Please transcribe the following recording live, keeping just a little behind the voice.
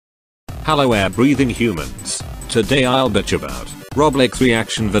Hello air-breathing humans. Today I'll bitch about Roblox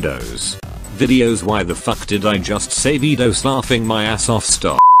reaction videos. Why the fuck did I just say videos? Laughing my ass off.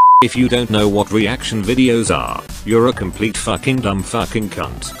 Stop. If you don't know what reaction videos are, you're a complete fucking dumb fucking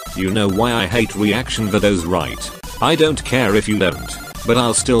cunt. You know why I hate reaction videos, right? I don't care if you don't, but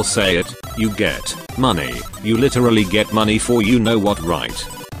I'll still say it. You get money. You literally get money for you know what, right?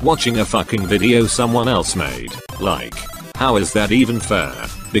 Watching a fucking video someone else made. Like, how is that even fair?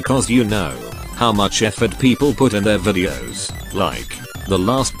 Because you know how much effort people put in their videos. Like, The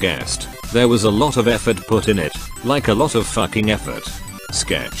Last Guest, there was a lot of effort put in it. Like a lot of fucking effort.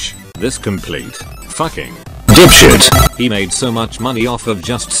 Sketch. This complete fucking dipshit. He made so much money off of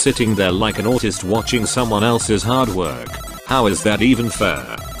just sitting there like an autist watching someone else's hard work. How is that even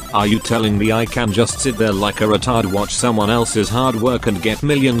fair? Are you telling me I can just sit there like a retard, watch someone else's hard work and get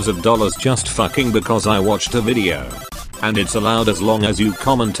millions of dollars just fucking because I watched a video? And it's allowed as long as you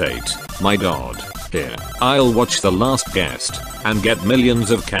commentate. My god. Here, I'll watch The Last Guest and get millions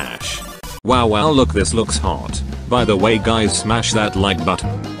of cash. Wow, look, this looks hot. By the way guys, smash that like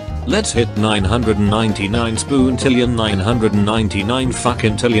button. Let's hit 999 spoontillion 999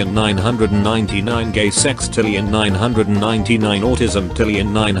 fucking tillion 999 gay sex tillion 999 autism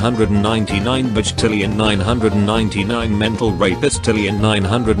tillion 999 bitch tillion 999 mental rapist tillion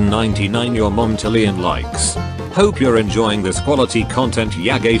 999 your mom tillion likes. Hope you're enjoying this quality content,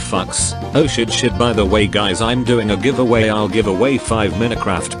 yeah gay fucks. Oh shit, by the way guys, I'm doing a giveaway. I'll give away 5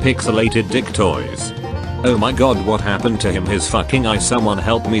 Minecraft pixelated dick toys. Oh my god, what happened to him? His fucking eye. Someone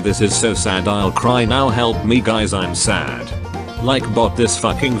help me, this is so sad, I'll cry now. Help me guys, I'm sad. Like, bot this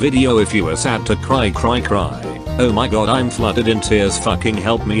fucking video if you are sad to cry. Oh my god, I'm flooded in tears, fucking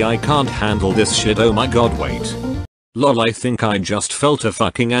help me, I can't handle this shit. Oh my god, wait. Lol, I think I just felt a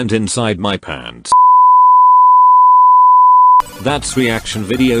fucking ant inside my pants. That's reaction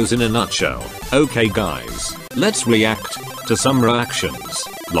videos in a nutshell. Okay guys, let's react to some reactions.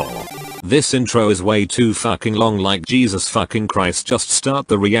 Lol. This intro is way too fucking long, like Jesus fucking Christ, just start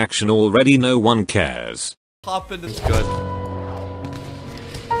the reaction already, no one cares. Hop in, it's good.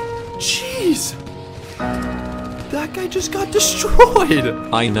 Jeez! That guy just got destroyed!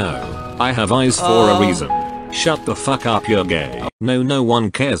 I know. I have eyes for a reason. Shut the fuck up, you're gay. No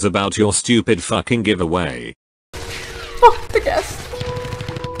one cares about your stupid fucking giveaway. Oh, the guest.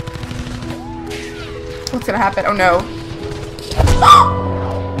 What's gonna happen? Oh no.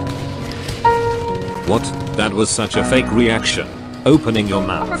 What? That was such a fake reaction. Opening your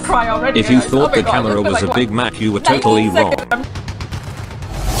mouth. I'm gonna cry already, if you guys. thought Oh the God, camera it's been was like a Big Mac, you were totally wrong.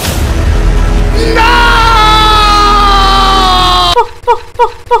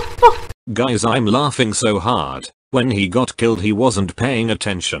 Guys, I'm laughing so hard. When he got killed he wasn't paying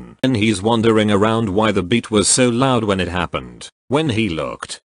attention and he's wondering around why the beat was so loud when it happened. When he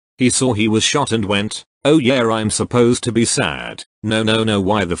looked, he saw he was shot and went, oh yeah, I'm supposed to be sad. No,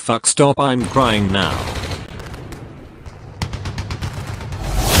 why the fuck? Stop, I'm crying now.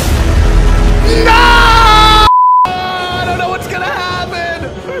 No! I don't know what's gonna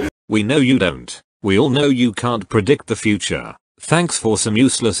happen! We know you don't. We all know you can't predict the future. Thanks for some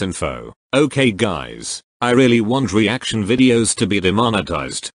useless info. Okay guys, I really want reaction videos to be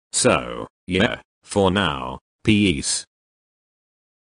demonetized. So, yeah, for now, peace.